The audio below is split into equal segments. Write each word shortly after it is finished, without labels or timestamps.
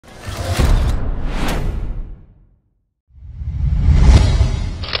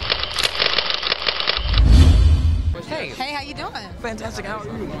fantastic. How are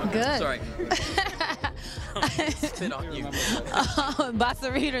you? Good. Sorry. Spit on you.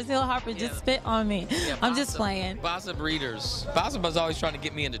 Bossip readers, Hill Harper just spit on me. Yeah, I'm just playing. Bossip readers. Bossip was always trying to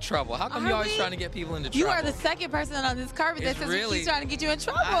get me into trouble. How come you always trying to get people into trouble? You are the second person on this carpet that says he's trying to get you in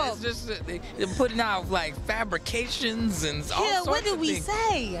trouble. It's just they're putting out like fabrications and all sorts of things. What did we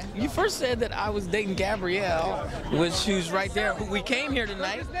say? You first said that I was dating Gabrielle, who's right there. We came here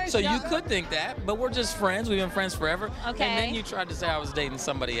tonight, so you could think that, but we're just friends. We've been friends forever. Okay. And then you tried to say I was dating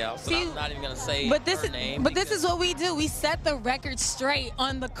somebody else. See, I'm not even gonna say her name. But this is what we do. We set the record straight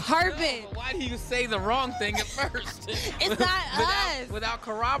on the carpet. No, why do you say the wrong thing at first? It's not us. Without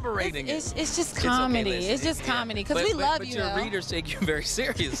corroborating it. It's just comedy. It's just comedy because we love you. But your readers take you very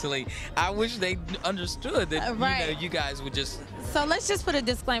seriously. I wish they understood that you guys would just. So let's just put a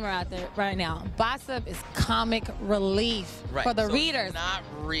disclaimer out there right now. Bossip is comic relief for the readers. It's not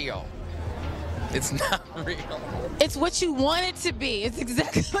real. It's not real. It's what you want it to be. It's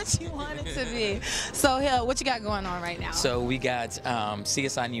exactly what you want it to be. So, Hill, what you got going on right now? So we got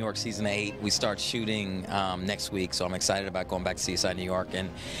CSI New York Season 8. We start shooting next week, so I'm excited about going back to CSI New York.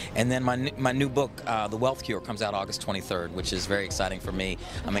 And then my new book, The Wealth Cure, comes out August 23rd, which is very exciting for me.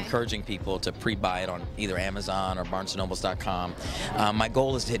 I'm encouraging people to pre-buy it on either Amazon or BarnesandNobles.com. My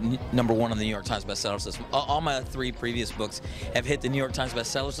goal is to hit #1 on the New York Times bestsellers list. All my 3 previous books have hit the New York Times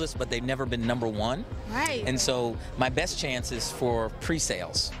bestsellers list, but they've never been #1. Right. And so my best chance is for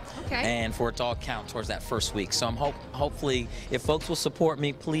pre-sales. Okay. And for it to all count towards that first week. So I'm hopefully, if folks will support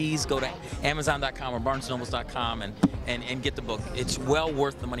me, please go to Amazon.com or BarnesandNobles.com and get the book. It's well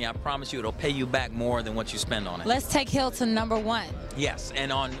worth the money. I promise you, it'll pay you back more than what you spend on it. Let's take Hill to #1. Yes,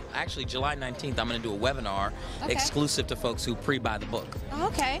 and on actually July 19th, I'm going to do a webinar exclusive to folks who pre-buy the book.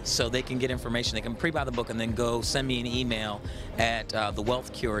 Okay. So they can get information. They can pre-buy the book and then go send me an email at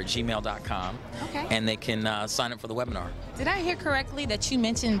thewealthcure@gmail.com. Okay. And they can sign up for the webinar. Did I hear correctly that you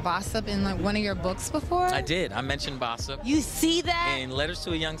mentioned Bossip in like one of your books before? I did. I mentioned Bossip. You see that? In Letters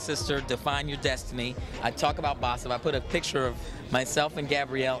to a Young Sister, Define Your Destiny, I talk about Bossip. I put a picture of myself and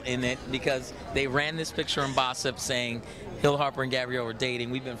Gabrielle in it because they ran this picture in Bossip saying Hill Harper and Gabrielle were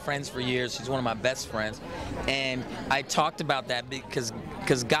dating. We've been friends for years. She's one of my best friends. And I talked about that because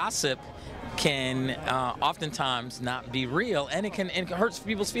gossip can oftentimes not be real, and it hurts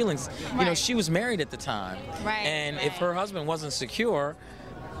people's feelings. You know, she was married at the time, and if her husband wasn't secure,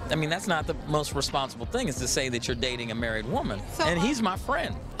 I mean, that's not the most responsible thing, is to say that you're dating a married woman. So, and he's my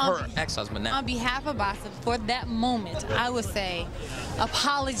friend, her ex-husband now. On behalf of Bossip, for that moment, I would say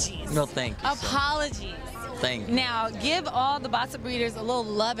apologies. No, thank you. Apologies. Thank you. Now, give all the Bossip readers a little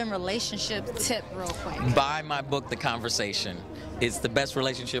love and relationship tip real quick. Buy my book, The Conversation. It's the best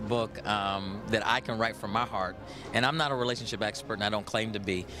relationship book that I can write from my heart. And I'm not a relationship expert, and I don't claim to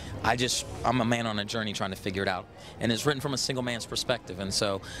be. I'm a man on a journey trying to figure it out. And it's written from a single man's perspective. And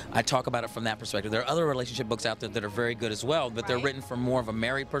so I talk about it from that perspective. There are other relationship books out there that are very good as well, but they're written from more of a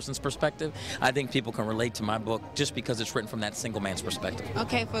married person's perspective. I think people can relate to my book just because it's written from that single man's perspective.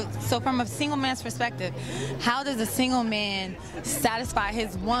 Okay, so from a single man's perspective, how does a single man satisfy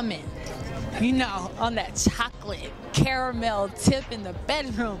his woman? You know, on that chocolate caramel tip in the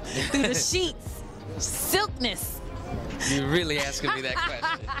bedroom, through the sheets, silkness. You're really asking me that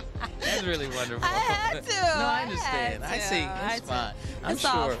question. That's really wonderful. I had to. No, I understand. I see. It's fun. It's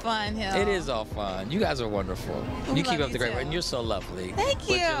all fun, Hill. It is all fun. You guys are wonderful. You keep up the great work, and you're so lovely. Thank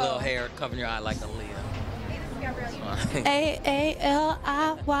you. With your little hair covering your eye like a Leah.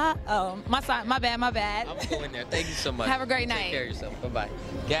 A-A-L-I-Y. Oh, my bad. I'm going there. Thank you so much. Have a great night. Take care of yourself. Bye-bye.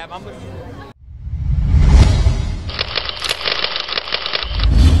 Gab, I'm going to...